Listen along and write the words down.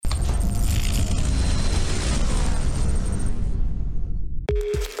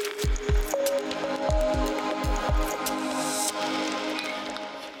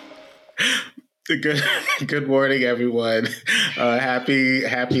Good, good morning, everyone. Happy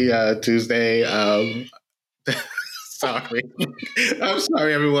Tuesday. Sorry, I'm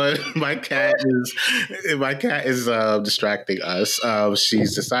sorry, everyone. My cat is distracting us.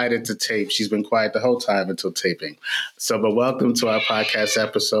 She's decided to tape. She's been quiet the whole time until taping. But welcome to our podcast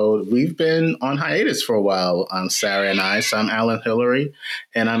episode. We've been on hiatus for a while. Sarah and I. So I'm Alan Hillary,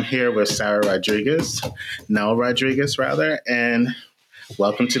 and I'm here with Sarah Rodriguez, Nell Rodriguez, rather, and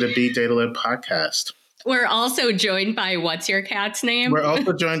welcome to the Be Data Lit podcast. We're also joined by, what's your cat's name? We're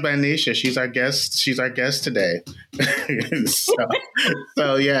also joined by Nisha. She's our guest. She's our guest today.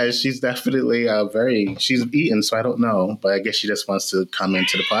 so yeah, she's definitely she's eaten, so I don't know, but I guess she just wants to come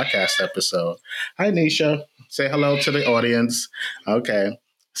into the podcast episode. Hi, Nisha. Say hello to the audience. Okay.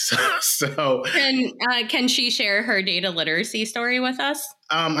 So can she share her data literacy story with us?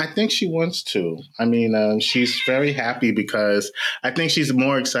 I think she wants to. I mean, she's very happy because I think she's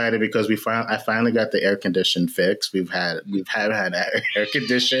more excited because I finally got the air condition fixed. We've had air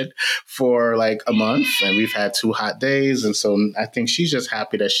condition for like a month, and we've had 2 hot days, and so I think she's just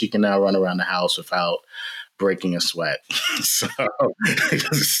happy that she can now run around the house without breaking a sweat. so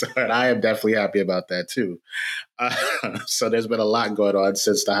and I am definitely happy about that too. So there's been a lot going on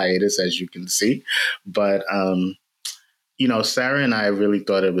since the hiatus, as you can see. But, Sarah and I really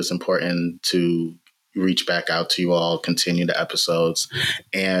thought it was important to reach back out to you all, continue the episodes.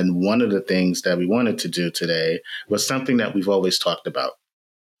 And one of the things that we wanted to do today was something that we've always talked about.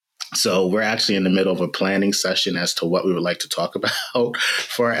 So we're actually in the middle of a planning session as to what we would like to talk about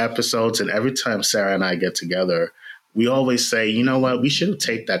for our episodes. And every time Sarah and I get together, we always say, you know what, we should have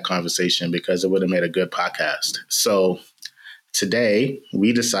taped that conversation because it would have made a good podcast. So today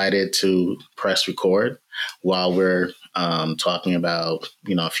we decided to press record while we're talking about,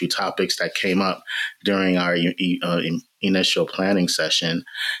 a few topics that came up during our initial planning session.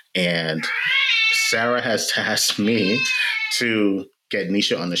 And Sarah has tasked me to get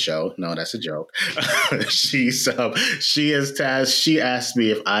Nisha on the show. No, that's a joke. She asked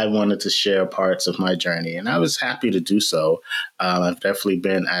me if I wanted to share parts of my journey, and I was happy to do so. I've definitely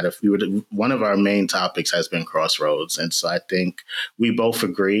been one of our main topics has been crossroads. And so I think we both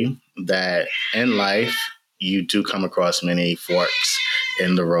agree that in life, you do come across many forks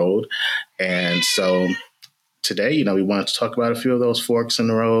in the road. And so today, we wanted to talk about a few of those forks in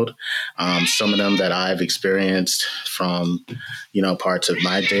the road, some of them that I've experienced from, parts of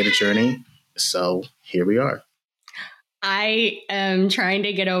my data journey. So here we are. I am trying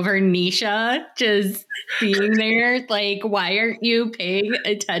to get over Nisha just being there. Like, why aren't you paying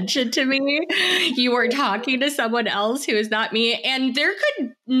attention to me? You were talking to someone else who is not me. And there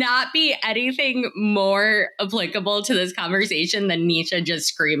could not be anything more applicable to this conversation than Nisha just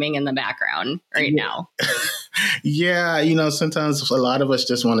screaming in the background right now. Yeah, sometimes a lot of us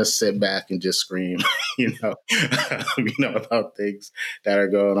just want to sit back and just scream, about things that are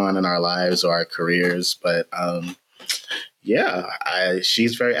going on in our lives or our careers. But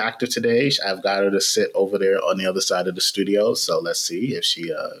she's very active today. I've got her to sit over there on the other side of the studio. So let's see if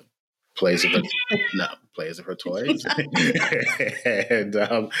she plays with her toys. But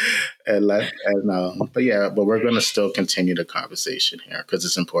we're going to still continue the conversation here because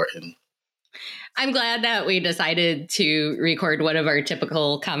it's important. I'm glad that we decided to record one of our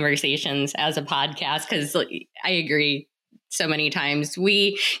typical conversations as a podcast because I agree. So many times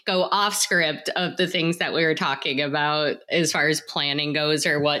we go off script of the things that we were talking about as far as planning goes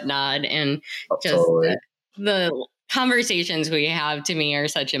or whatnot. And the conversations we have to me are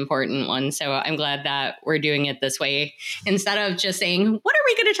such important ones. So I'm glad that we're doing it this way instead of just saying, what are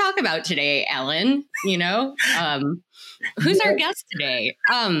we going to talk about today, Ellen? Who's our guest today?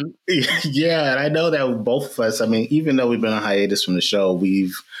 Yeah, and I know that both of us, even though we've been on hiatus from the show,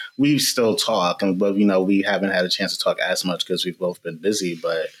 we've still talked, but we haven't had a chance to talk as much because we've both been busy.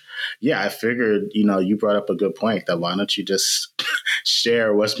 But yeah, I figured, you brought up a good point that why don't you just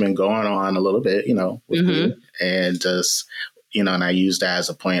share what's been going on a little bit, with me, and just, and I use that as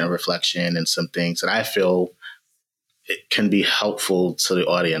a point of reflection and some things that I feel it can be helpful to the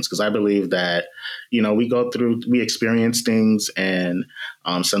audience because I believe that, we experience things and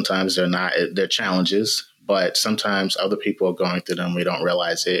sometimes they're challenges, but sometimes other people are going through them. We don't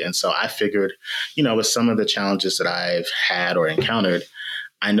realize it. And so I figured, with some of the challenges that I've had or encountered,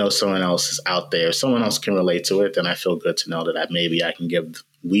 I know someone else is out there. Someone else can relate to it. Then I feel good to know that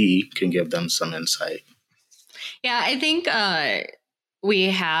we can give them some insight. Yeah, I think we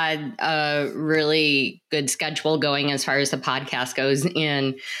had a really good schedule going as far as the podcast goes.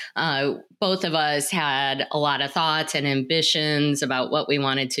 And both of us had a lot of thoughts and ambitions about what we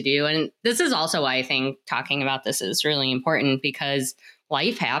wanted to do. And this is also why I think talking about this is really important because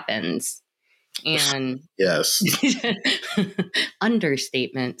life happens. And Yes.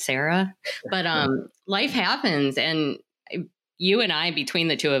 understatement, Sarah. But life happens, and you and I, between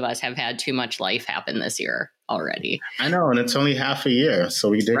the two of us, have had too much life happen this year already. I know, and it's only half a year. So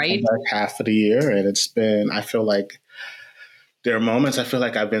we did Right? come back half of the year, and it's been, I feel like there are moments I feel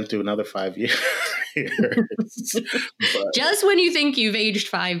like I've been through another 5 years. But, Just when you think you've aged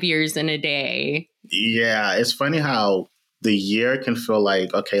 5 years in a day. yeah, it's funny how the year can feel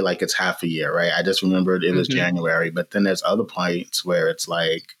like, okay, like it's half a year, right? I just remembered it was January, but then there's other points where it's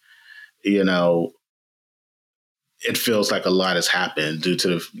like, you know, it feels like a lot has happened due to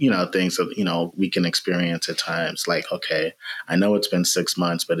the, things that, we can experience at times. Like, okay, I know it's been 6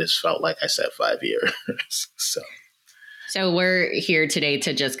 months, but it's felt like I said 5 years. So we're here today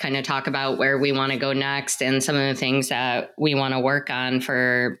to just kind of talk about where we want to go next and some of the things that we want to work on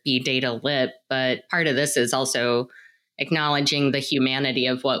for Be Data Lit. But part of this is also acknowledging the humanity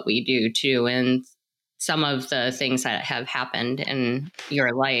of what we do too, and some of the things that have happened in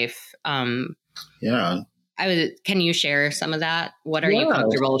your life. Yeah. Can you share some of that? What are you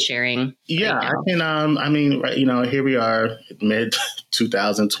comfortable sharing? Yeah, right now? I can. I mean, right, here we are, mid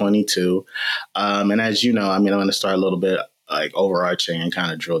 2022, and as you know, I mean, I'm going to start a little bit like overarching and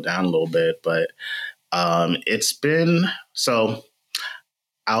kind of drill down a little bit, but it's been so.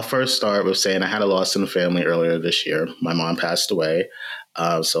 I'll first start with saying I had a loss in the family earlier this year. My mom passed away,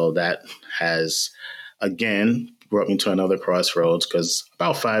 so that has again brought me to another crossroads because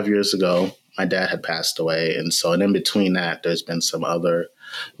about 5 years ago, my dad had passed away. And in between that, there's been some other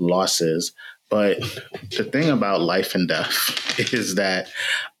losses. But the thing about life and death is that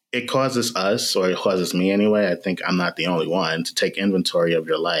it causes us, or it causes me anyway, I think I'm not the only one, to take inventory of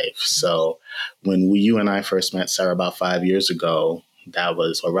your life. So when you and I first met, Sarah, about 5 years ago, that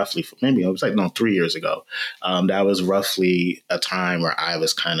was, or roughly, maybe it was 3 years ago. That was roughly a time where I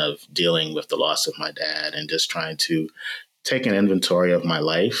was kind of dealing with the loss of my dad and just trying to take an inventory of my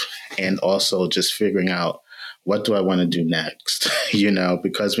life and also just figuring out what do I want to do next,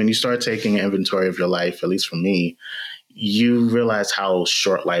 because when you start taking an inventory of your life, at least for me, you realize how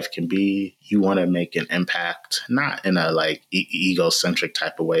short life can be. You want to make an impact, not in a egocentric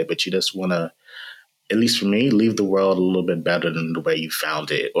type of way, but you just want to, at least for me, leave the world a little bit better than the way you found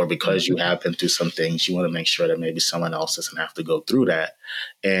it. Or because you have been through some things, you want to make sure that maybe someone else doesn't have to go through that.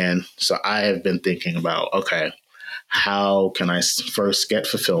 And so I have been thinking about, okay, how can I first get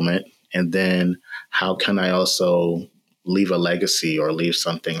fulfillment? And then how can I also leave a legacy or leave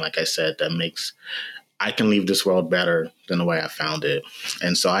something, like I said, that makes I can leave this world better than the way I found it.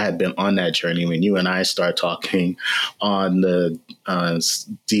 And so I had been on that journey when you and I started talking on the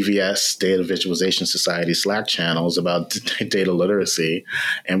DVS, Data Visualization Society Slack channels about data literacy.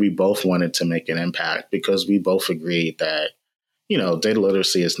 And we both wanted to make an impact because we both agreed that, data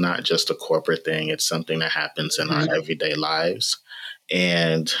literacy is not just a corporate thing. It's something that happens in our everyday lives.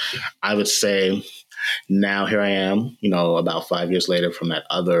 And I would say now here I am, about 5 years later from that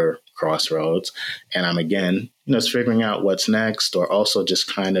other crossroads. And I'm again, figuring out what's next, or also just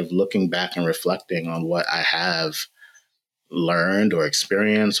kind of looking back and reflecting on what I have learned or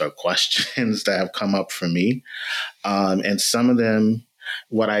experienced or questions that have come up for me. And some of them,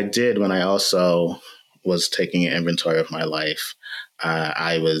 what I did when I also was taking an inventory of my life,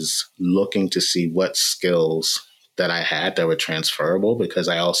 I was looking to see what skills that I had that were transferable, because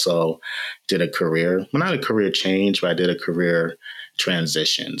I also did a career, well, not a career change, but I did a career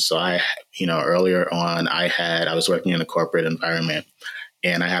transition. So earlier on, I was working in a corporate environment,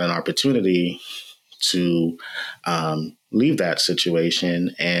 and I had an opportunity to leave that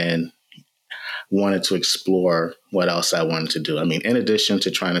situation and wanted to explore what else I wanted to do. I mean, in addition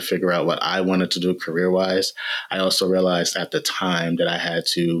to trying to figure out what I wanted to do career-wise, I also realized at the time that I had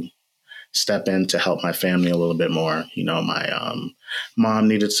to step in to help my family a little bit more. My mom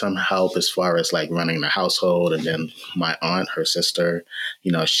needed some help as far as running the household. And then my aunt, her sister,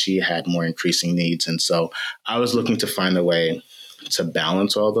 she had more increasing needs. And so I was looking to find a way to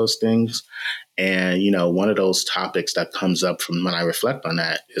balance all those things. And, one of those topics that comes up from when I reflect on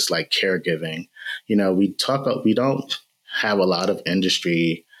that is caregiving. We don't have a lot of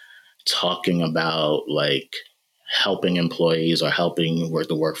industry talking about helping employees or helping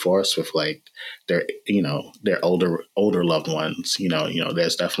the workforce with their older loved ones.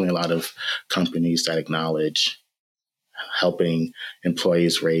 There's definitely a lot of companies that acknowledge helping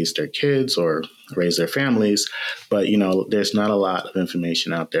employees raise their kids or raise their families. But, there's not a lot of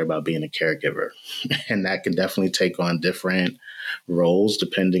information out there about being a caregiver. And that can definitely take on different roles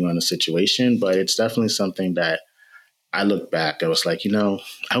depending on the situation. But it's definitely something that I look back, I was like,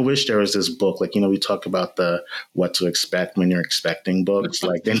 I wish there was this book. Like, we talk about the what to expect when you're expecting books.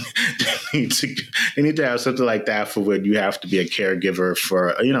 Like they need to they need to have something like that for when you have to be a caregiver for,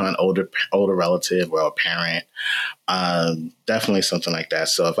 an older relative or a parent. Definitely something like that.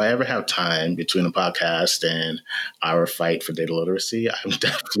 So if I ever have time between the podcast and our fight for data literacy, I'm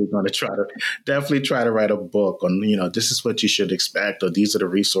definitely going to try to write a book on, this is what you should expect, or these are the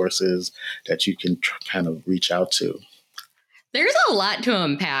resources that you can kind of reach out to. There's a lot to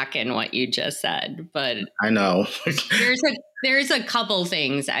unpack in what you just said, but I know there's a couple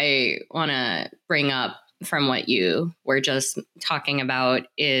things I want to bring up from what you were just talking about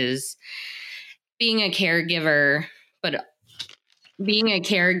is being a caregiver, but being a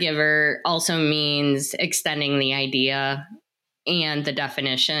caregiver also means extending the idea and the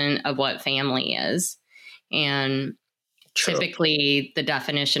definition of what family is. And True. Typically the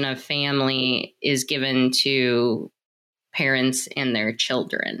definition of family is given to parents and their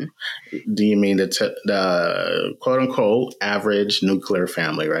children. Do you mean the quote unquote average nuclear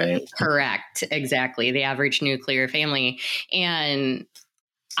family, right? Correct. Exactly. The average nuclear family. And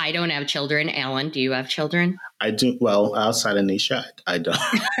I don't have children. Alan, do you have children? I do. Well, outside of Nisha, I don't.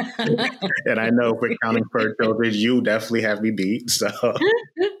 And I know if we're counting per children, you definitely have me beat. So.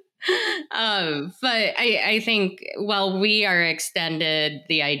 But I think, well, we are extended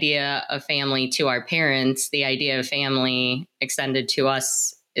the idea of family to our parents. The idea of family extended to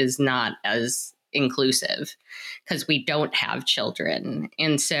us is not as inclusive because we don't have children.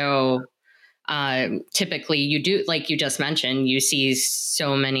 And so typically you do, like you just mentioned, you see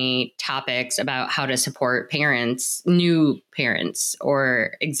so many topics about how to support parents, new parents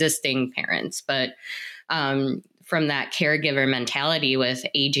or existing parents. But from that caregiver mentality with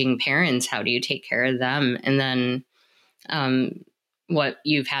aging parents, how do you take care of them? And then what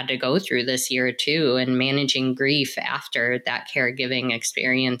you've had to go through this year too, and managing grief after that caregiving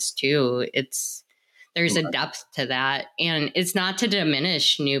experience too. There's a depth to that. And it's not to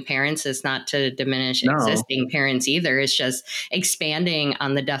diminish new parents. It's not to diminish existing parents either. It's just expanding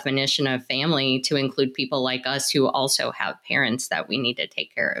on the definition of family to include people like us who also have parents that we need to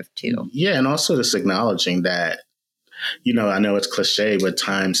take care of too. Yeah. And also just acknowledging that, I know it's cliche, but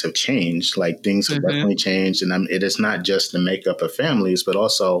times have changed. Like things have definitely changed. And it is not just the makeup of families, but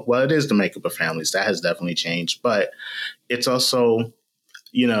also, well, it is the makeup of families. That has definitely changed. But it's also,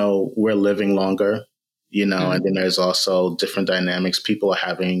 we're living longer, and then there's also different dynamics. People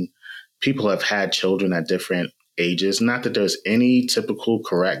have had children at different ages. Not that there's any typical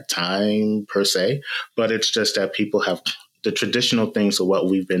correct time per se, but it's just that people have the traditional things of what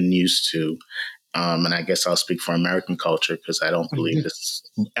we've been used to. And I guess I'll speak for American culture because I don't believe this.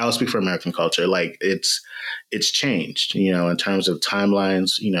 I'll speak for American culture. Like it's changed, in terms of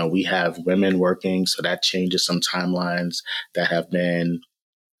timelines. We have women working, so that changes some timelines that have been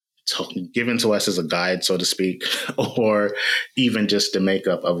given to us as a guide, so to speak, or even just the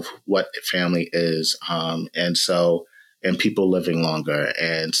makeup of what family is. And people living longer.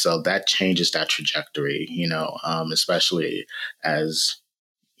 And so that changes that trajectory, especially as,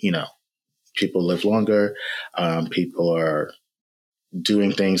 people live longer. People are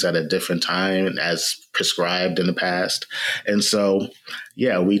doing things at a different time as prescribed in the past. And so,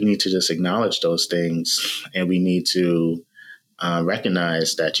 yeah, we need to just acknowledge those things, and we need to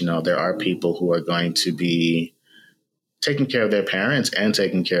recognize that, there are people who are going to be taking care of their parents and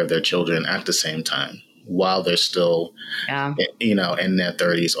taking care of their children at the same time while they're still, in their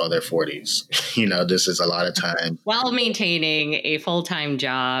 30s or their 40s. This is a lot of time. While maintaining a full-time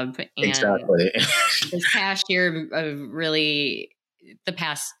job. And exactly. This past year, the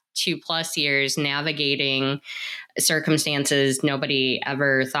past 2+ years, navigating circumstances nobody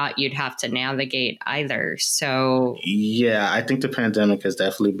ever thought you'd have to navigate either. So yeah, I think the pandemic has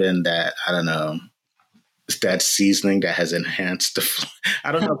definitely been that, I don't know, that seasoning that has enhanced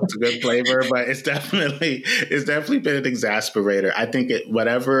I don't know if it's a good flavor, but it's definitely been an exasperator. I think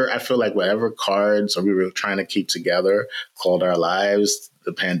I feel like whatever cards we were trying to keep together called our lives,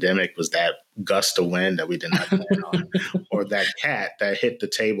 the pandemic was that gust of wind that we did not plan on, or that cat that hit the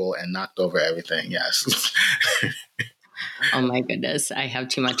table and knocked over everything. Yes. Oh my goodness. I have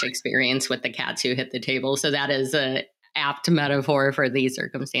too much experience with the cats who hit the table. So that is a apt metaphor for these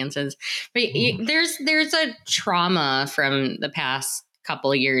circumstances. But there's a trauma from the past couple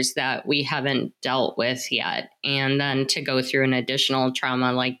of years that we haven't dealt with yet. And then to go through an additional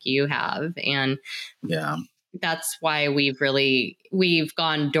trauma like you have. And yeah, that's why we've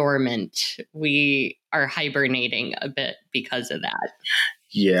gone dormant. We are hibernating a bit because of that.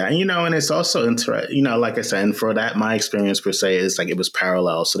 Yeah, and it's also interesting, like I said, and for that, my experience per se is like it was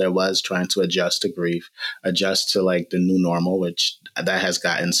parallel. So there was trying to adjust to grief, adjust to like the new normal, which that has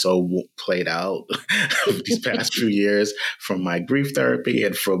gotten so played out these past few years from my grief therapy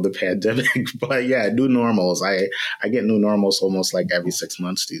and from the pandemic. But yeah, new normals. I get new normals almost like every 6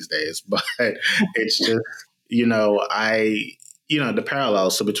 months these days. But it's just, I the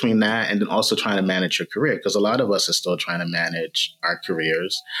parallels. So between that and then also trying to manage your career, because a lot of us are still trying to manage our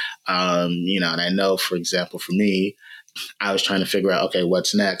careers. And I know, for example, for me, I was trying to figure out, okay,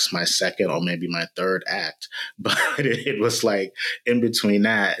 what's next, my second or maybe my third act. But it was like in between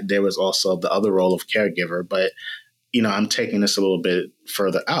that, there was also the other role of caregiver. But I'm taking this a little bit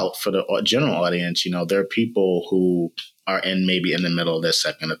further out for the general audience. There are people who are maybe in the middle of their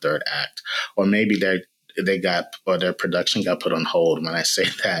second or third act, or maybe their production got put on hold. When I say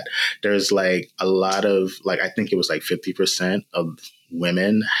that, there's like a lot of I think it was like 50% of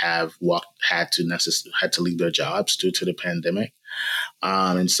women had to leave their jobs due to the pandemic.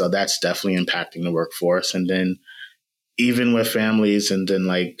 And so that's definitely impacting the workforce. And then even with families, and then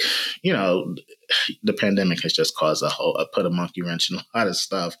the pandemic has just caused put a monkey wrench in a lot of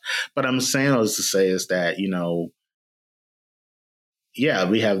stuff. But I'm saying all this to say is that, yeah,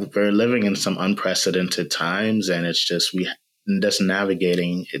 we're living in some unprecedented times, and it's just just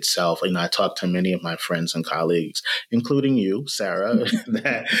navigating itself. I talked to many of my friends and colleagues, including you, Sarah,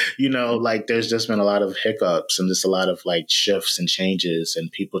 that, there's just been a lot of hiccups and just a lot of shifts and changes and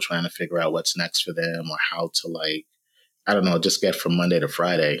people trying to figure out what's next for them or how to I don't know, just get from Monday to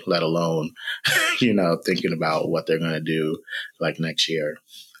Friday, let alone, thinking about what they're going to do next year.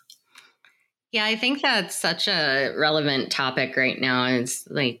 Yeah, I think that's such a relevant topic right now. Is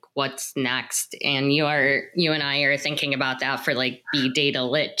what's next, and you and I are thinking about that for Be Data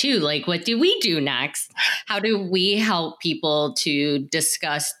Lit too. What do we do next? How do we help people to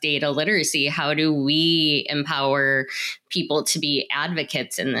discuss data literacy? How do we empower people to be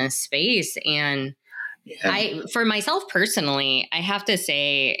advocates in this space? And for myself personally, I have to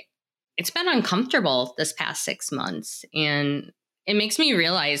say it's been uncomfortable this past 6 months, and it makes me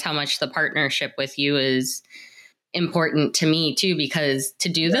realize how much the partnership with you is important to me too, because to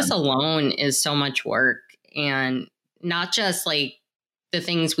do this alone is so much work, and not just the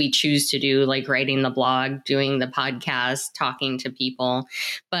things we choose to do, like writing the blog, doing the podcast, talking to people,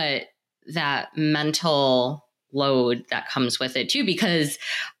 but that mental load that comes with it too, because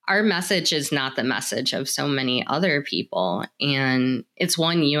our message is not the message of so many other people. And it's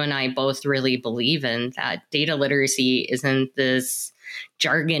one you and I both really believe in, that data literacy isn't this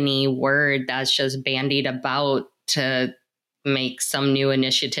jargony word that's just bandied about to make some new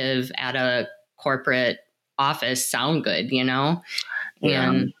initiative at a corporate office sound good,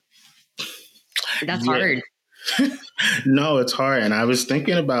 Yeah. And that's hard. No, it's hard. And I was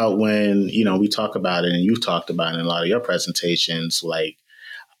thinking about when, we talk about it and you've talked about it in a lot of your presentations,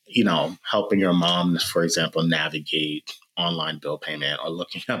 helping your mom, for example, navigate online bill payment or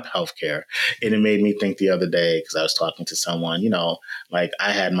looking up healthcare. And it made me think the other day, because I was talking to someone,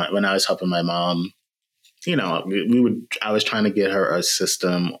 when I was helping my mom, I was trying to get her a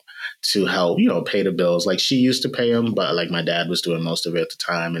system to help, pay the bills. She used to pay them, but my dad was doing most of it at the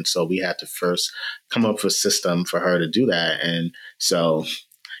time. And so we had to first come up with a system for her to do that. And so,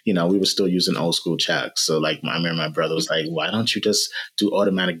 we were still using old school checks. So I remember my brother was like, why don't you just do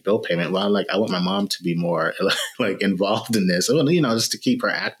automatic bill payment? Well, I want my mom to be more involved in this, just to keep her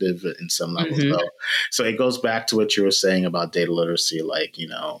active in some levels. Mm-hmm. So it goes back to what you were saying about data literacy.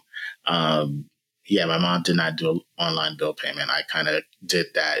 Yeah, my mom did not do online bill payment. I kind of did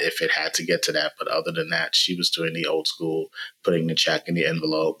that if it had to get to that. But other than that, she was doing the old school, putting the check in the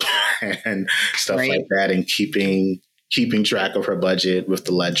envelope and stuff like that, and keeping track of her budget with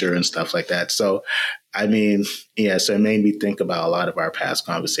the ledger and stuff like that. So, so it made me think about a lot of our past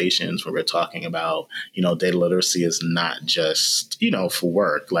conversations where we're talking about, data literacy is not just, for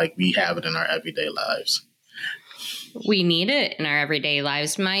work. We have it in our everyday lives. We need it in our everyday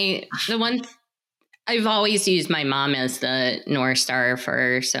lives. I've always used my mom as the North Star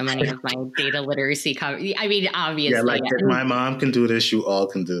for so many of my data literacy. Obviously. Yeah, if my mom can do this, you all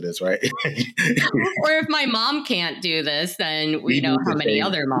can do this, right? Or if my mom can't do this, then we know how many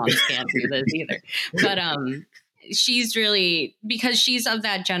other moms can't do this either. But she's really, because she's of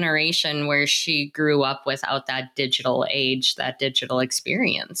that generation where she grew up without that digital age, that digital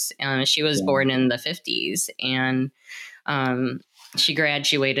experience. She was born in the 50s, and she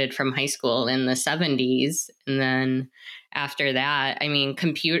graduated from high school in the 70s. And then after that,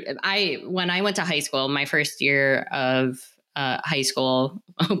 when I went to high school, my first year of high school.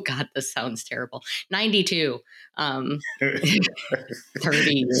 Oh God, this sounds terrible. 92. 30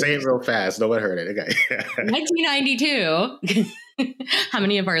 Say it real fast. No one heard it. Okay. 1992. How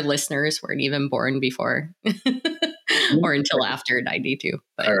many of our listeners weren't even born before or until after 92?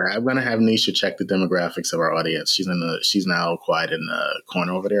 But. All right, I'm gonna have Nisha check the demographics of our audience. She's now quiet in the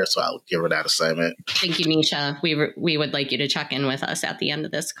corner over there, so I'll give her that assignment. Thank you, Nisha. We would like you to check in with us at the end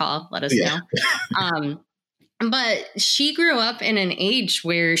of this call. Let us know. But she grew up in an age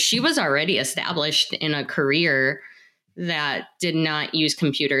where she was already established in a career that did not use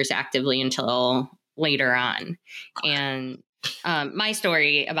computers actively until later on. And my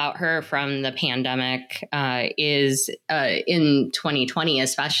story about her from the pandemic is in 2020,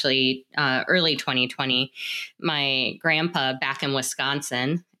 especially early 2020, my grandpa back in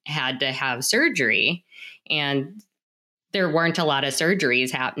Wisconsin had to have surgery, and there weren't a lot of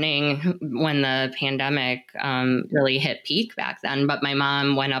surgeries happening when the pandemic really hit peak back then. But my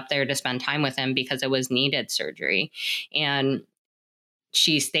mom went up there to spend time with him because it was needed surgery. And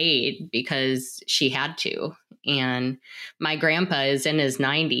she stayed because she had to. And my grandpa is in his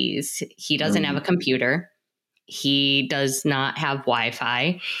 90s. He doesn't have a computer. He does not have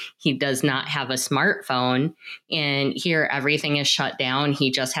Wi-Fi. He does not have a smartphone. And here everything is shut down.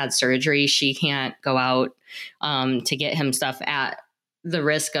 He just had surgery. She can't go out to get him stuff at the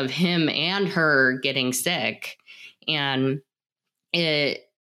risk of him and her getting sick. And it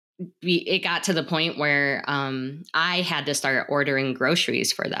got to the point where I had to start ordering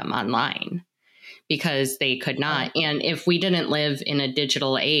groceries for them online because they could not. And if we didn't live in a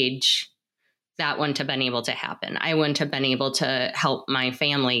digital age, that wouldn't have been able to happen. I wouldn't have been able to help my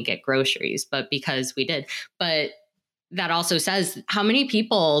family get groceries, but because we did. But that also says how many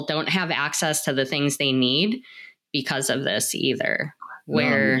people don't have access to the things they need because of this either.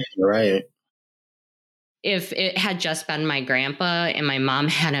 Where you're right. If it had just been my grandpa and my mom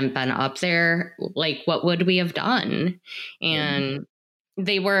hadn't been up there, like what would we have done? And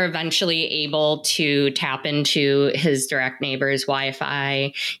they were eventually able to tap into his direct neighbor's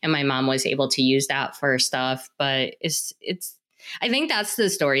Wi-Fi, and my mom was able to use that for stuff. But I think that's the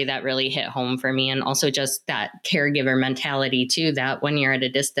story that really hit home for me. And also just that caregiver mentality too, that when you're at a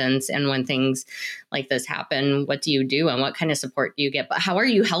distance and when things like this happen, what do you do and what kind of support do you get? But how are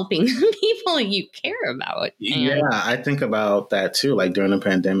you helping the people you care about? Yeah, I think about that too. Like during the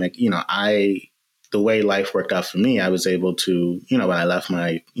pandemic, the way life worked out for me, I was able to, when I left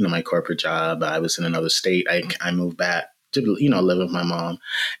my, my corporate job, I was in another state. I moved back to, live with my mom.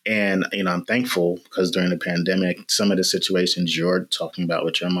 And, I'm thankful because during the pandemic, some of the situations you're talking about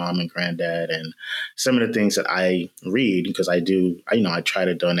with your mom and granddad and some of the things that I read, because I try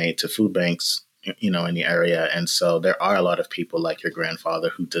to donate to food banks, in the area. And so there are a lot of people like your grandfather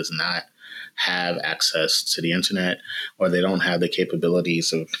who does not have access to the internet, or they don't have the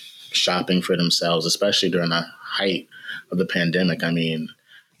capabilities of shopping for themselves, especially during the height of the pandemic. I mean,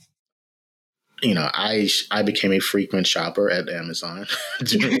 I became a frequent shopper at Amazon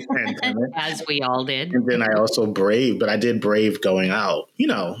during the pandemic. As we all did. And then I also I did brave going out,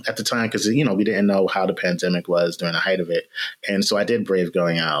 at the time, because, we didn't know how the pandemic was during the height of it. And so I did brave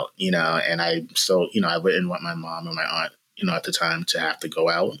going out, and I wouldn't want my mom and my aunt, at the time to have to go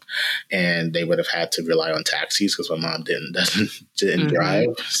out, and they would have had to rely on taxis because my mom didn't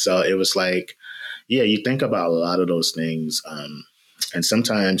drive. So it was like, yeah, you think about a lot of those things. And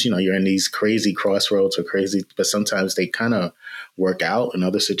sometimes, you're in these crazy crossroads but sometimes they kind of work out in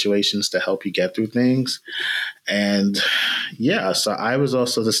other situations to help you get through things. And yeah, so I was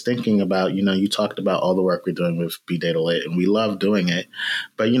also just thinking about, you talked about all the work we're doing with Be Data Lit, and we love doing it.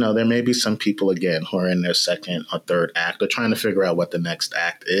 But, there may be some people, again, who are in their second or third act. They're trying to figure out what the next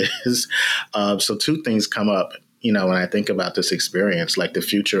act is. So two things come up, when I think about this experience, like the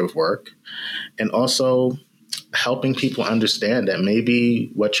future of work, and also helping people understand that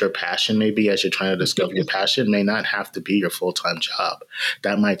maybe what your passion may be as you're trying to discover your passion may not have to be your full-time job.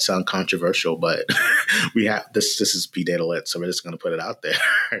 That might sound controversial, but we have this is Be Data Lit, so we're just going to put it out there.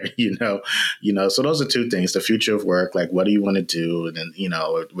 So those are two things: the future of work, like what do you want to do, and then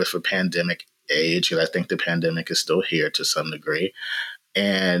with a pandemic age, because I think the pandemic is still here to some degree,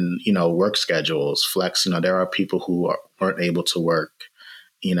 and work schedules, flex. There are people who weren't able to work,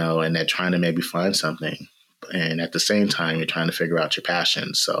 and they're trying to maybe find something. And at the same time, you're trying to figure out your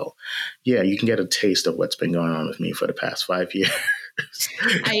passion. So, yeah, you can get a taste of what's been going on with me for the past 5 years.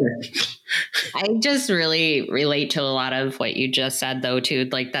 I just really relate to a lot of what you just said, though, too,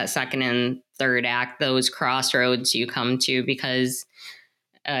 like that second and third act, those crossroads you come to, because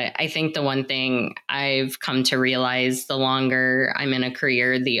I think the one thing I've come to realize the longer I'm in a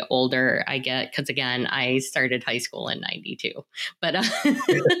career, the older I get. Because again, I started high school in 92. But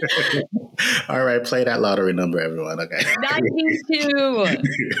All right, play that lottery number, everyone. Okay.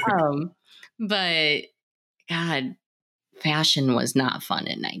 92. But God, fashion was not fun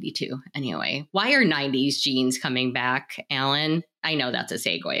in 92. Anyway, why are 90s jeans coming back, Alan? I know that's a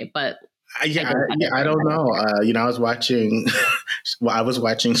segue, but I don't know. I was watching. Well, I was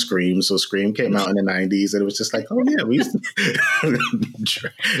watching Scream. So Scream came out in the '90s, and it was just like, oh yeah, we used to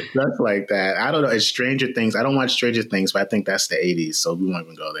dress like that. I don't know. It's Stranger Things. I don't watch Stranger Things, but I think that's the '80s, so we won't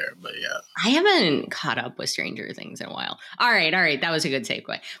even go there. But yeah, I haven't caught up with Stranger Things in a while. All right, that was a good segue.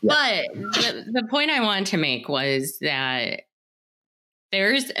 Yeah. But the point I wanted to make was that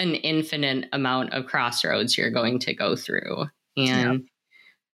there's an infinite amount of crossroads you're going to go through, and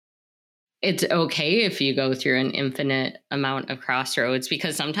it's okay if you go through an infinite amount of crossroads,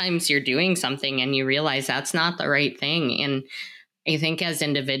 because sometimes you're doing something and you realize that's not the right thing. And I think as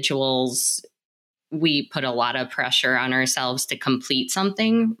individuals, we put a lot of pressure on ourselves to complete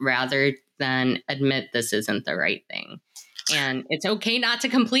something rather than admit this isn't the right thing. And it's okay not to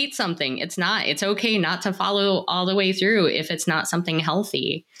complete something. It's okay not to follow all the way through if it's not something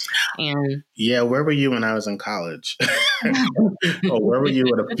healthy. And yeah, where were you when I was in college? Or where were you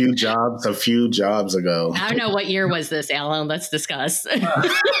at a few jobs ago? I don't know, what year was this, Alan? Let's discuss. Let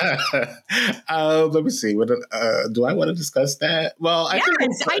me see. Do I want to discuss that? Well, I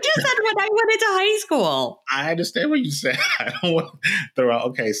just said when I went into high school. I understand what you said. I don't want to throw out.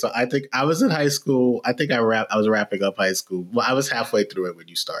 Okay, so I think I was in high school. I think I was wrapping up high school. Well, I was halfway through it when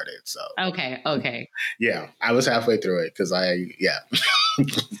you started. So okay. Yeah, I was halfway through it because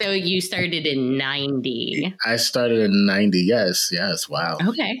So you started in 90. I started in 90. Yes. Wow.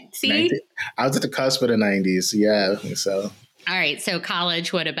 Okay. See? 90, I was at the cusp of the 90s. Yeah. So. All right. So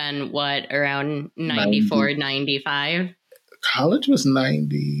college would have been what, around 94, 95? College was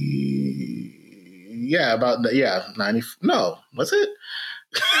 90. Yeah, 90. No, was it?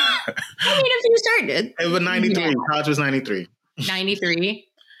 I mean, if you started. It was 93. Yeah. College was 93. 93?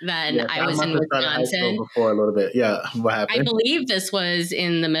 Then I was in Wisconsin before a little bit. Yeah, what happened? I believe this was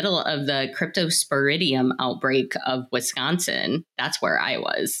in the middle of the cryptosporidium outbreak of Wisconsin. That's where I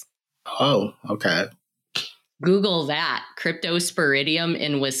was. Oh, okay. Google that, cryptosporidium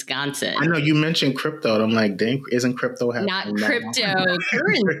in Wisconsin. I know you mentioned crypto, and I'm like, dang, isn't crypto happening? Not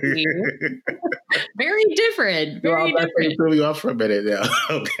cryptocurrency. Very different. Very different. Threw you off for a minute. Yeah.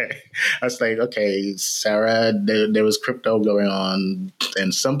 Okay. I was like, okay, Sarah, there was crypto going on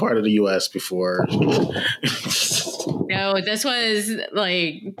in some part of the U.S. before. No, this was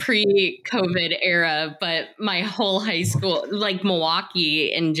like pre-COVID era, but my whole high school, like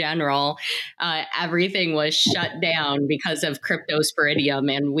Milwaukee in general, everything was shut down because of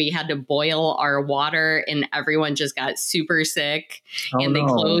cryptosporidium, and we had to boil our water, and everyone just got super sick, and they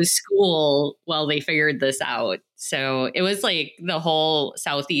closed school while they figured this out. So it was like the whole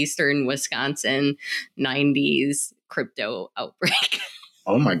southeastern Wisconsin 90s crypto outbreak.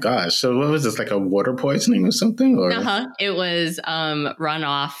 Oh my gosh. So what was this, like a water poisoning or something? Or? It was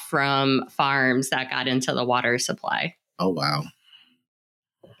runoff from farms that got into the water supply. Oh, wow.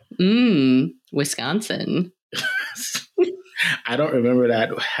 Wisconsin. I don't remember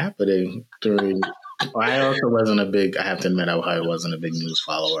that happening during... I also wasn't I have to admit, I wasn't a big news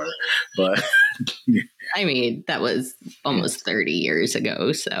follower, but... I mean, that was almost 30 years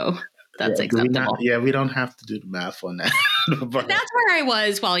ago, so... That's acceptable. We don't have to do the math on that. But that's where I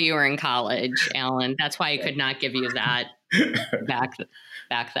was while you were in college, Alan. That's why I could not give you that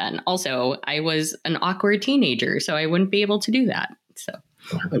back then. Also, I was an awkward teenager, so I wouldn't be able to do that. So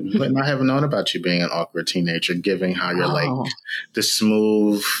I might not have known about you being an awkward teenager, given how you're like the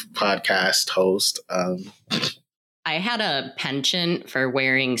smooth podcast host. I had a penchant for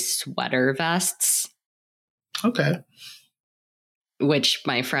wearing sweater vests. Okay. Which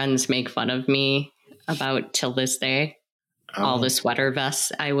my friends make fun of me about till this day. All the sweater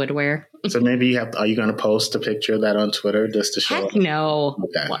vests I would wear. So maybe are you going to post a picture of that on Twitter just to show? Heck no.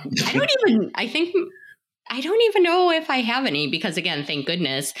 Okay. I don't even know if I have any, because again, thank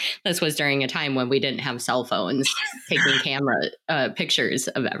goodness this was during a time when we didn't have cell phones taking camera pictures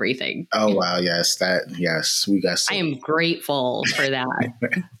of everything. Oh, wow. Yes. We got I am grateful for that.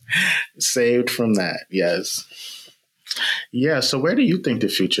 Saved from that. Yes. Yeah. So where do you think the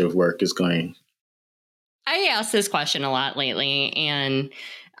future of work is going? I asked this question a lot lately, and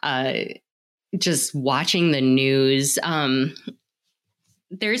just watching the news,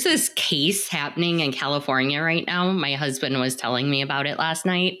 there's this case happening in California right now. My husband was telling me about it last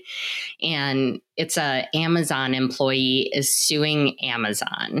night, and it's a Amazon employee is suing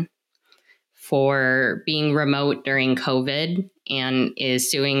Amazon for being remote during COVID and is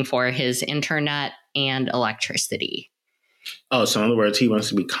suing for his internet and electricity. Oh, so in other words, he wants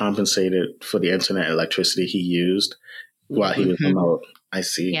to be compensated for the internet and electricity he used while he was remote. I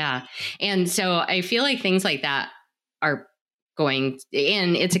see. Yeah. And so I feel like things like that are going,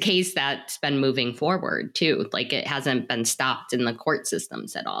 and it's a case that's been moving forward too. Like it hasn't been stopped in the court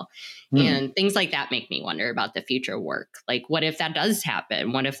systems at all. And things like that make me wonder about the future of work. Like, what if that does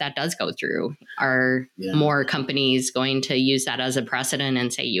happen? What if that does go through? Are more companies going to use that as a precedent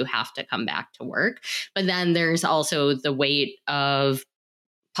and say you have to come back to work? But then there's also the weight of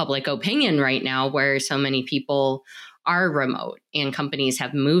public opinion right now where so many people are remote and companies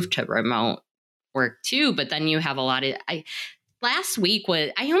have moved to remote work too. But then you have a lot of, last week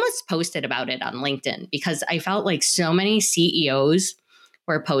I almost posted about it on LinkedIn because I felt like so many CEOs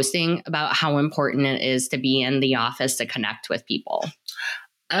were posting about how important it is to be in the office to connect with people.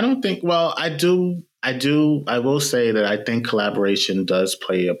 I don't think, well, I will say that I think collaboration does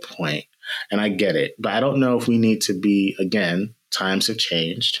play a point, and I get it, but I don't know if we need to be, again, times have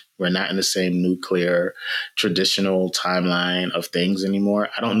changed. We're not in the same nuclear, traditional timeline of things anymore.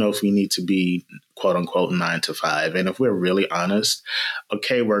 I don't know if we need to be, quote unquote, 9 to 5. And if we're really honest,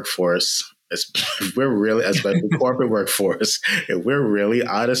 okay, workforce, if we're really, especially corporate workforce, if we're really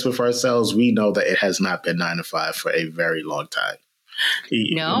honest with ourselves, we know that it has not been 9 to 5 for a very long time.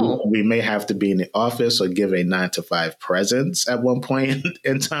 No. We may have to be in the office or give a 9 to 5 presence at one point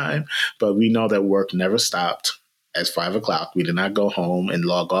in time, but we know that work never stopped. At 5 o'clock, we did not go home and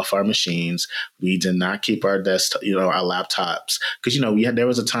log off our machines. We did not keep our desktop, our laptops, because there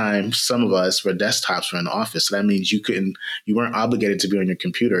was a time some of us where desktops were in the office. So that means you weren't obligated to be on your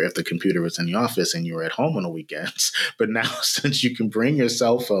computer if the computer was in the office and you were at home on the weekends. But now, since you can bring your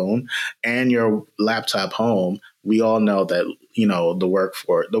cell phone and your laptop home, we all know that the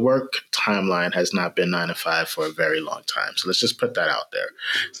work timeline has not been 9 to 5 for a very long time. So let's just put that out there.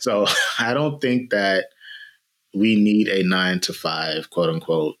 So I don't think that we need a 9 to 5, quote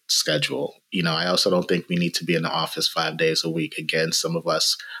unquote, schedule. I also don't think we need to be in the office 5 days a week. Again, some of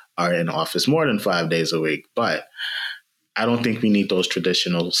us are in the office more than 5 days a week, but I don't think we need those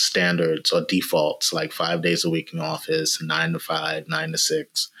traditional standards or defaults like 5 days a week in the office, 9 to 5, 9 to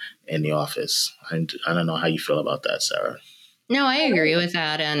 6 in the office. And I don't know how you feel about that, Sarah. No, I agree with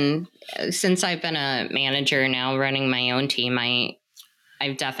that. And since I've been a manager now running my own team,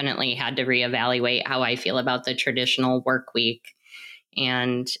 I've definitely had to reevaluate how I feel about the traditional work week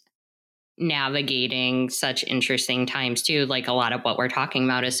and navigating such interesting times too. Like a lot of what we're talking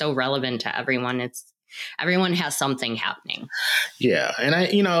about is so relevant to everyone. Everyone has something happening. Yeah. And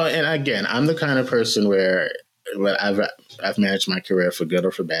and again, I'm the kind of person where I've managed my career for good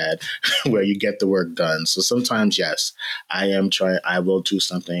or for bad, where you get the work done. So sometimes, yes, I will do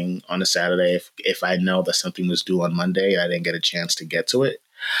something on a Saturday if I know that something was due on Monday and I didn't get a chance to get to it.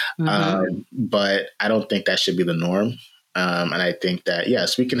 But I don't think that should be the norm. And I think that,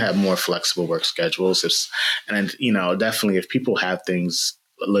 yes, we can have more flexible work schedules. Definitely if people have things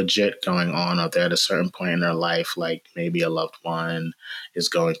legit going on or they're at a certain point in their life, like maybe a loved one is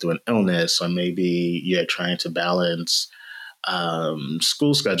going through an illness, or maybe you're trying to balance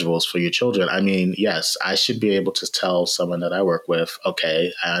school schedules for your children. I mean, yes, I should be able to tell someone that I work with,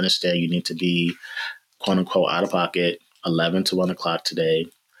 okay, I understand you need to be, quote unquote, out of pocket 11 to 1 o'clock today.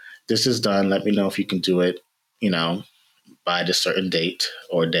 This is done. Let me know if you can do it, by this certain date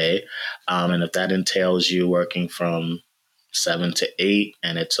or day. And if that entails you working from 7 to 8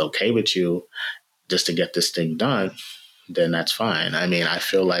 and it's okay with you just to get this thing done, then that's fine. I mean, I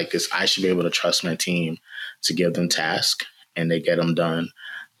feel like I should be able to trust my team to give them tasks and they get them done.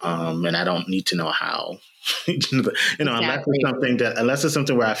 And I don't need to know how, exactly. Unless it's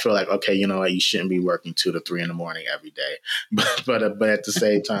something where I feel like, okay, you know what, you shouldn't be working 2 to 3 in the morning every day. But at the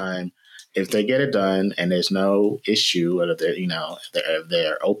same time, if they get it done and there's no issue, or if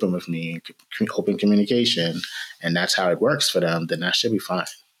they're open with me, open communication, and that's how it works for them, then that should be fine.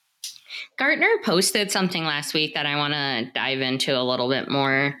 Gartner posted something last week that I want to dive into a little bit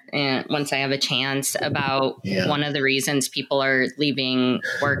more once I have a chance about one of the reasons people are leaving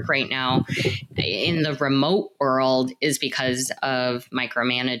work right now in the remote world is because of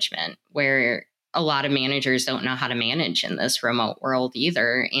micromanagement, where a lot of managers don't know how to manage in this remote world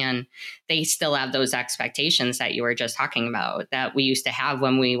either. And they still have those expectations that you were just talking about that we used to have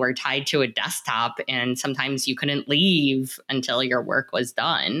when we were tied to a desktop. And sometimes you couldn't leave until your work was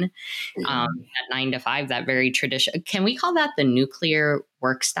done. At 9 to 5, that very traditional. Can we call that the nuclear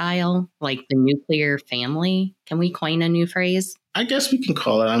work style? Like the nuclear family? Can we coin a new phrase? I guess we can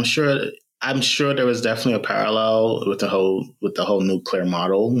call it. I'm sure there was definitely a parallel with the whole nuclear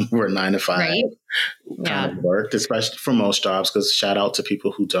model where 9 to 5 right? kind of worked, especially for most jobs. Because shout out to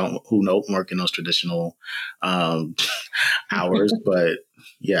people who don't work in those traditional hours. But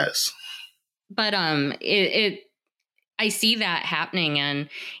yes, but I see that happening. And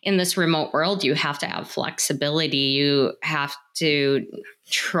in this remote world, you have to have flexibility. You have to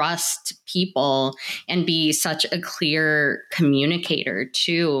trust people and be such a clear communicator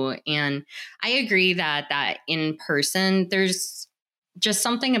too. And I agree that in person, there's just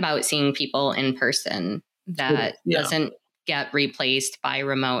something about seeing people in person that doesn't get replaced by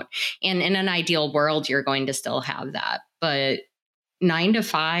remote. And in an ideal world, you're going to still have that. But 9 to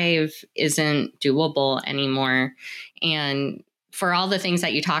 5 isn't doable anymore. And for all the things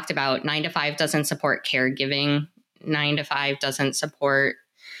that you talked about, 9 to 5 doesn't support caregiving. 9 to 5 doesn't support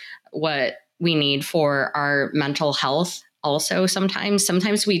what we need for our mental health. Also, sometimes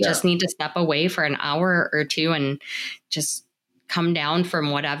we just need to step away for an hour or two and just come down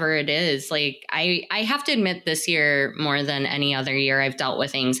from whatever it is. Like I have to admit, this year, more than any other year, I've dealt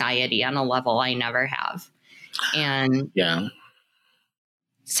with anxiety on a level I never have. And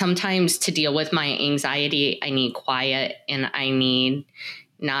sometimes to deal with my anxiety, I need quiet and I need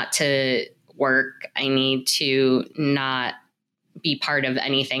not to work. I need to not be part of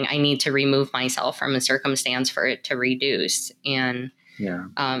anything. I need to remove myself from a circumstance for it to reduce. And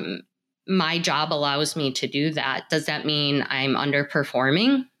my job allows me to do that. Does that mean I'm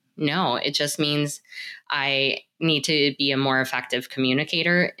underperforming? No, it just means I need to be a more effective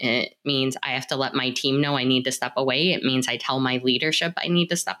communicator. It means I have to let my team know I need to step away. It means I tell my leadership I need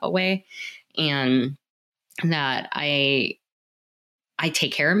to step away, and that I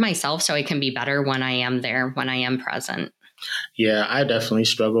take care of myself so I can be better when I am there, when I am present. Yeah, I definitely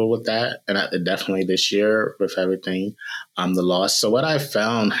struggle with that. And definitely this year with everything, the loss. So what I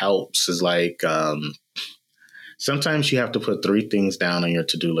found helps is like, sometimes you have to put 3 things down on your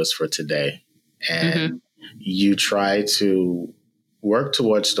to-do list for today. And you try to work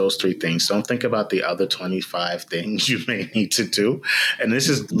towards those 3 things. Don't think about the other 25 things you may need to do. And this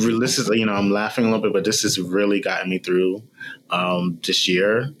is, I'm laughing a little bit, but this has really gotten me through this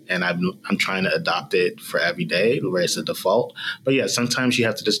year. And I'm trying to adopt it for every day, where it's a default. But yeah, sometimes you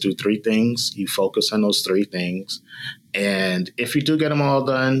have to just do 3 things. You focus on those 3 things. And if you do get them all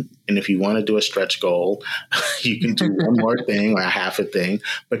done, and if you want to do a stretch goal, you can do one more thing or half a thing.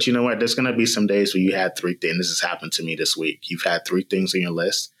 But you know what? There's going to be some days where you had 3 things. This has happened to me this week. You've had 3 things on your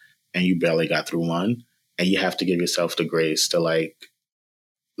list and you barely got through one. And you have to give yourself the grace to like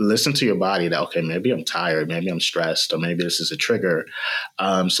listen to your body that, okay, maybe I'm tired, maybe I'm stressed, or maybe this is a trigger.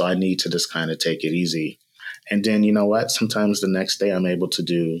 So I need to just kind of take it easy. And then, you know what? Sometimes the next day I'm able to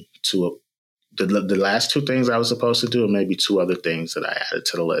do the last 2 things I was supposed to do, and maybe 2 other things that I added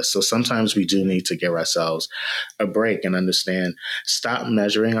to the list. So sometimes we do need to give ourselves a break and understand, stop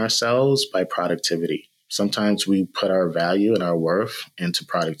measuring ourselves by productivity. Sometimes we put our value and our worth into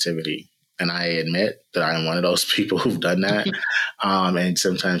productivity. And I admit that I'm one of those people who've done that. And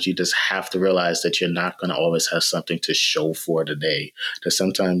sometimes you just have to realize that you're not going to always have something to show for the day. That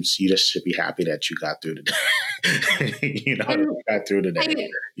sometimes you just should be happy that you got through the day. Got through the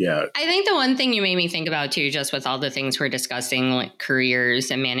day. I think the one thing you made me think about too, just with all the things we're discussing, like careers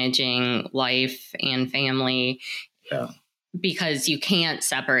and managing life and family, because you can't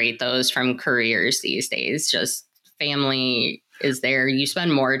separate those from careers these days. Just family is there. You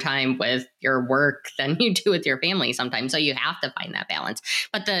spend more time with your work than you do with your family sometimes. So you have to find that balance.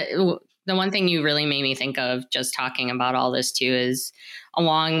 But the one thing you really made me think of just talking about all this too is,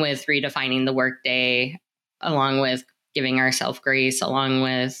 along with redefining the workday, along with giving ourselves grace, along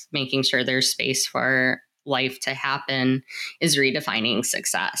with making sure there's space for life to happen, is redefining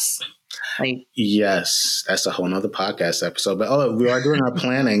success. Yes, that's a whole nother podcast episode. But we are doing our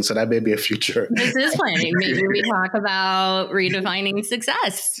planning, so that may be a future. This is planning. Maybe we talk about redefining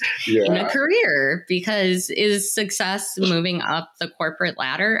success in a career, because is success moving up the corporate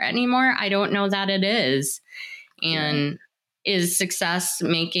ladder anymore? I don't know that it is. And is success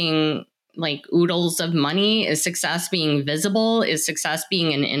making like oodles of money? Is success being visible? Is success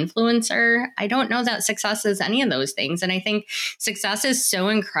being an influencer? I don't know that success is any of those things. And I think success is so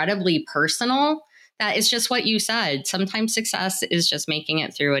incredibly personal that it's just what you said. Sometimes success is just making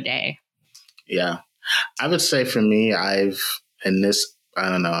it through a day. Yeah. I would say for me, I don't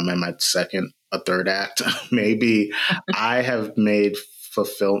know, I'm in my second or third act. Maybe I have made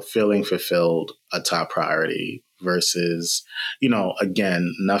feeling fulfilled a top priority versus,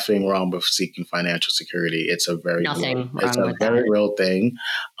 again, nothing wrong with seeking financial security. Nothing It's wrong a with very that. real thing.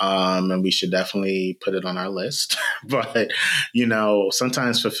 And we should definitely put it on our list. But,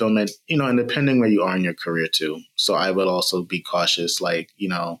 sometimes fulfillment, and depending where you are in your career too. So I would also be cautious, like,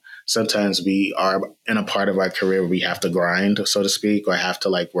 sometimes we are in a part of our career where we have to grind, so to speak, or have to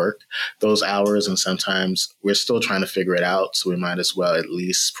like work those hours. And sometimes we're still trying to figure it out. So we might as well at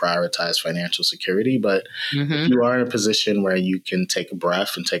least prioritize financial security. But if Mm-hmm. you are in a position where you can take a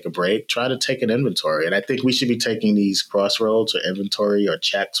breath and take a break, try to take an inventory. And I think we should be taking these crossroads or inventory or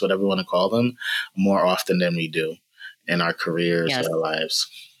checks, whatever you want to call them, more often than we do in our careers Yes. or our lives.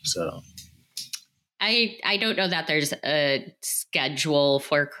 So I don't know that there's a schedule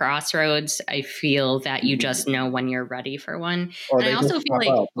for Crossroads. I feel that you just know when you're ready for one. or And I they also just feel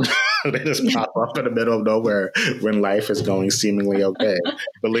pop like up. They just pop up in the middle of nowhere when life is going seemingly okay.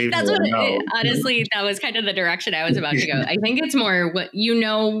 Believe me, that's I what know. honestly, that was kind of the direction I was about to go. I think it's more what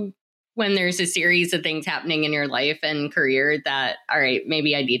when there's a series of things happening in your life and career that, all right,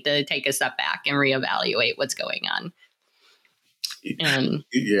 maybe I need to take a step back and reevaluate what's going on. And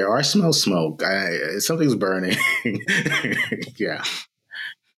Yeah, or I smell smoke. Something's burning. Yeah,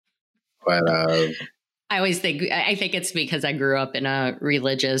 but I think it's because I grew up in a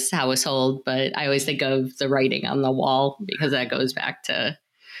religious household, but I always think of the writing on the wall because that goes back to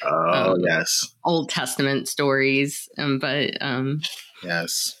oh um, yes, Old Testament stories.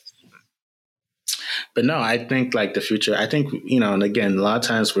 yes. But no, I think like the future. I think and again, a lot of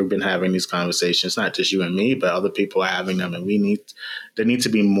times we've been having these conversations, not just you and me, but other people are having them, and there need to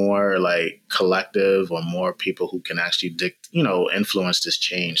be more like collective or more people who can actually influence this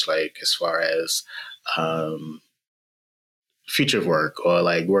change, like as far as um, future of work or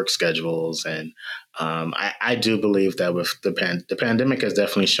like work schedules. And I do believe that with the pandemic has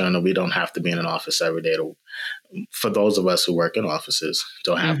definitely shown that we don't have to be in an office every day. For those of us who work in offices,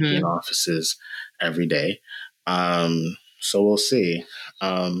 don't have to be in mhm. offices every day. So we'll see.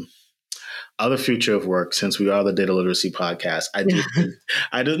 Other future of work, since we are the data literacy podcast,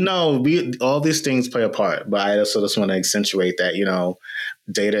 I don't know. All these things play a part, but I also just want to accentuate that,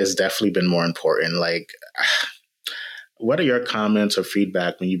 data has definitely been more important. Like, what are your comments or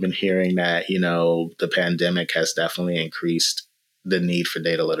feedback when you've been hearing that, the pandemic has definitely increased the need for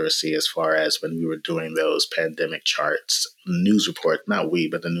data literacy as far as when we were doing those pandemic charts, news report, not we,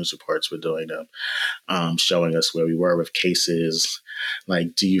 but the news reports were doing them, showing us where we were with cases.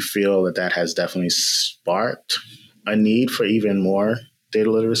 Like, do you feel that has definitely sparked a need for even more data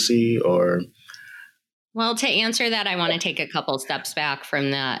literacy Well, to answer that, I want to take a couple steps back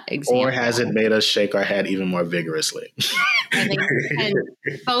from that or has it example. made us shake our head even more vigorously? I think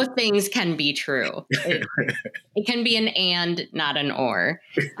both things can be true. It can be an and, not an or.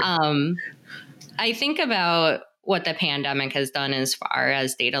 I think about what the pandemic has done as far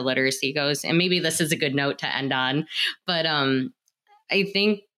as data literacy goes, and maybe this is a good note to end on. But I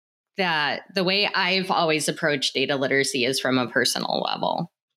think that the way I've always approached data literacy is from a personal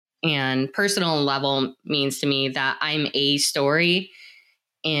level. And personal level means to me that I'm a story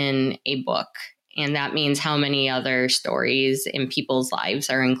in a book. And that means how many other stories in people's lives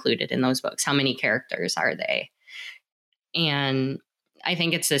are included in those books. How many characters are they? And I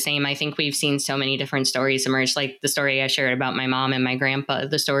think it's the same. I think we've seen so many different stories emerge, like the story I shared about my mom and my grandpa,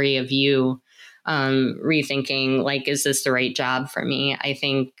 the story of you rethinking, like, is this the right job for me? I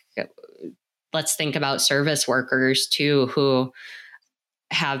think let's think about service workers too, who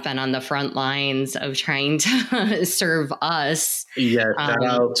have been on the front lines of trying to serve us. Yeah, shout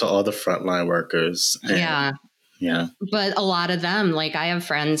out to all the frontline workers. Yeah. Yeah. But a lot of them, like I have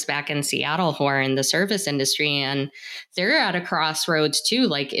friends back in Seattle who are in the service industry and they're at a crossroads too.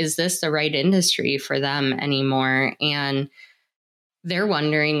 Like, is this the right industry for them anymore? And they're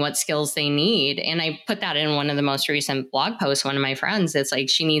wondering what skills they need. And I put that in one of the most recent blog posts, one of my friends. It's like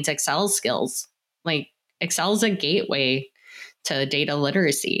she needs Excel skills. Like, Excel is a gateway to data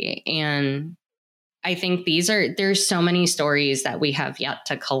literacy. And I think there's so many stories that we have yet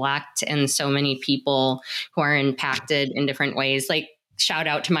to collect and so many people who are impacted in different ways. Like, shout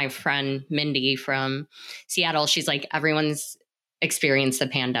out to my friend Mindy from Seattle. She's like, everyone's experienced the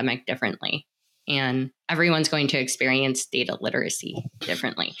pandemic differently and everyone's going to experience data literacy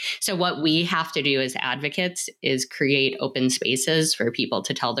differently. So what we have to do as advocates is create open spaces for people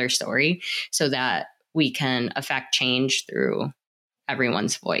to tell their story so that we can affect change through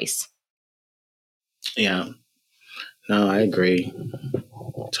everyone's voice. Yeah. No, I agree.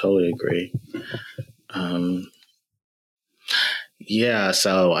 Totally agree. Yeah,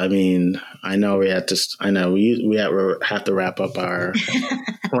 so I mean, I know we have to wrap up our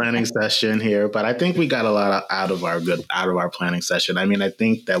planning session here, but I think we got a lot out of our planning session. I mean, I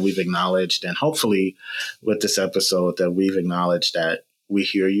think that we've acknowledged, and hopefully with this episode, that we've acknowledged that we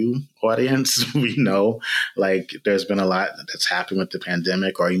hear you, audience. We know, like, there's been a lot that's happened with the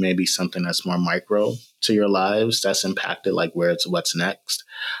pandemic, or maybe something that's more micro to your lives that's impacted, like what's next.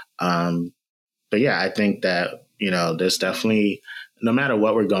 But yeah, I think that, there's definitely, no matter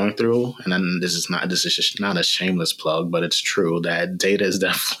what we're going through, and then this is just not a shameless plug, but it's true that data is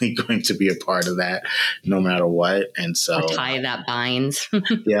definitely going to be a part of that no matter what. And so the tie that binds.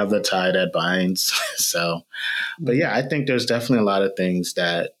 Yeah, the tie that binds. So, but yeah, I think there's definitely a lot of things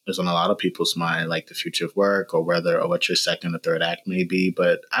that is on a lot of people's mind, like the future of work or what your second or third act may be.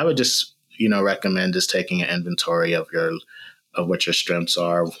 But I would just, recommend just taking an inventory of what your strengths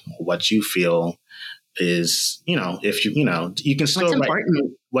are, what you feel is, if you can still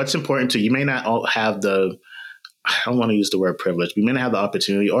what's important to you. You may not all have I don't want to use the word privilege. We may not have the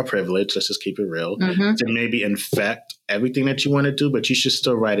opportunity or privilege, let's just keep it real, to maybe infect everything that you want to do, but you should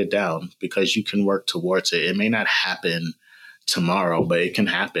still write it down because you can work towards it. It may not happen tomorrow, but it can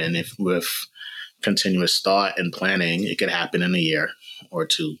happen with continuous thought and planning. It could happen in a year or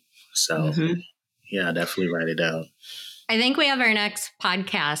two. So yeah, definitely write it down. I think we have our next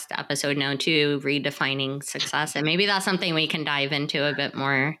podcast episode now too, redefining success. And maybe that's something we can dive into a bit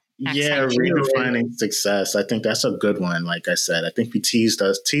more. Yeah, redefining success. I think that's a good one. Like I said, I think we teased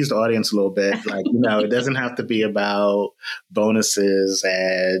the audience a little bit. Like, it doesn't have to be about bonuses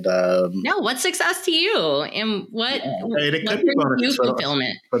and no, what's success to you, and what it could be bonuses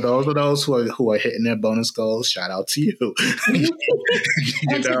fulfillment for those who are hitting their bonus goals. Shout out to you.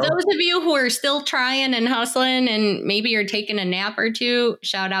 And to those of you who are still trying and hustling, and maybe you're taking a nap or two,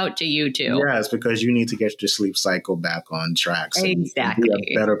 shout out to you too. Yes, because you need to get your sleep cycle back on track. So exactly,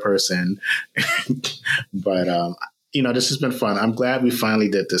 be a better person. But this has been fun. I'm glad we finally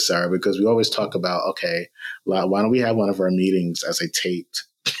did this, Sarah, because we always talk about, okay, why don't we have one of our meetings as a taped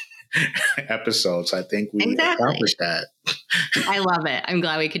episode? So I think we accomplished that. I love it. I'm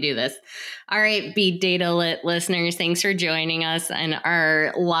glad we could do this. All right, Be Data Lit listeners, thanks for joining us in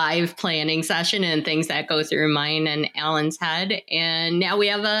our live planning session and things that go through mine and Alan's head. And now we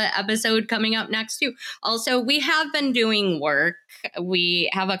have an episode coming up next too. Also, we have been doing work. We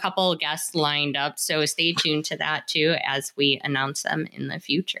have a couple of guests lined up, so stay tuned to that too as we announce them in the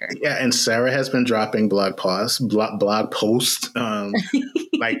future. Yeah, and Sarah has been dropping blog posts, like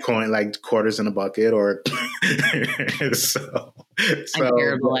quarters in a bucket, or so I'm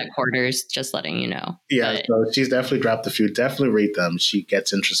terrible at quarters, just letting you know. Yeah, so she's definitely dropped a few. Definitely read them. She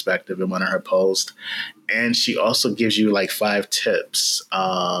gets introspective in one of her posts. And she also gives you like 5 tips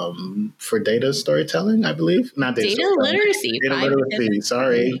for data storytelling, I believe. Not data literacy. Data literacy.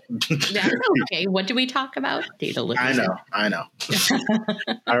 Sorry. That's okay. What do we talk about? Data literacy. I know.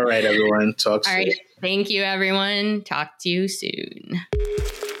 All right, everyone. Talk soon. All right. Thank you, everyone. Talk to you soon.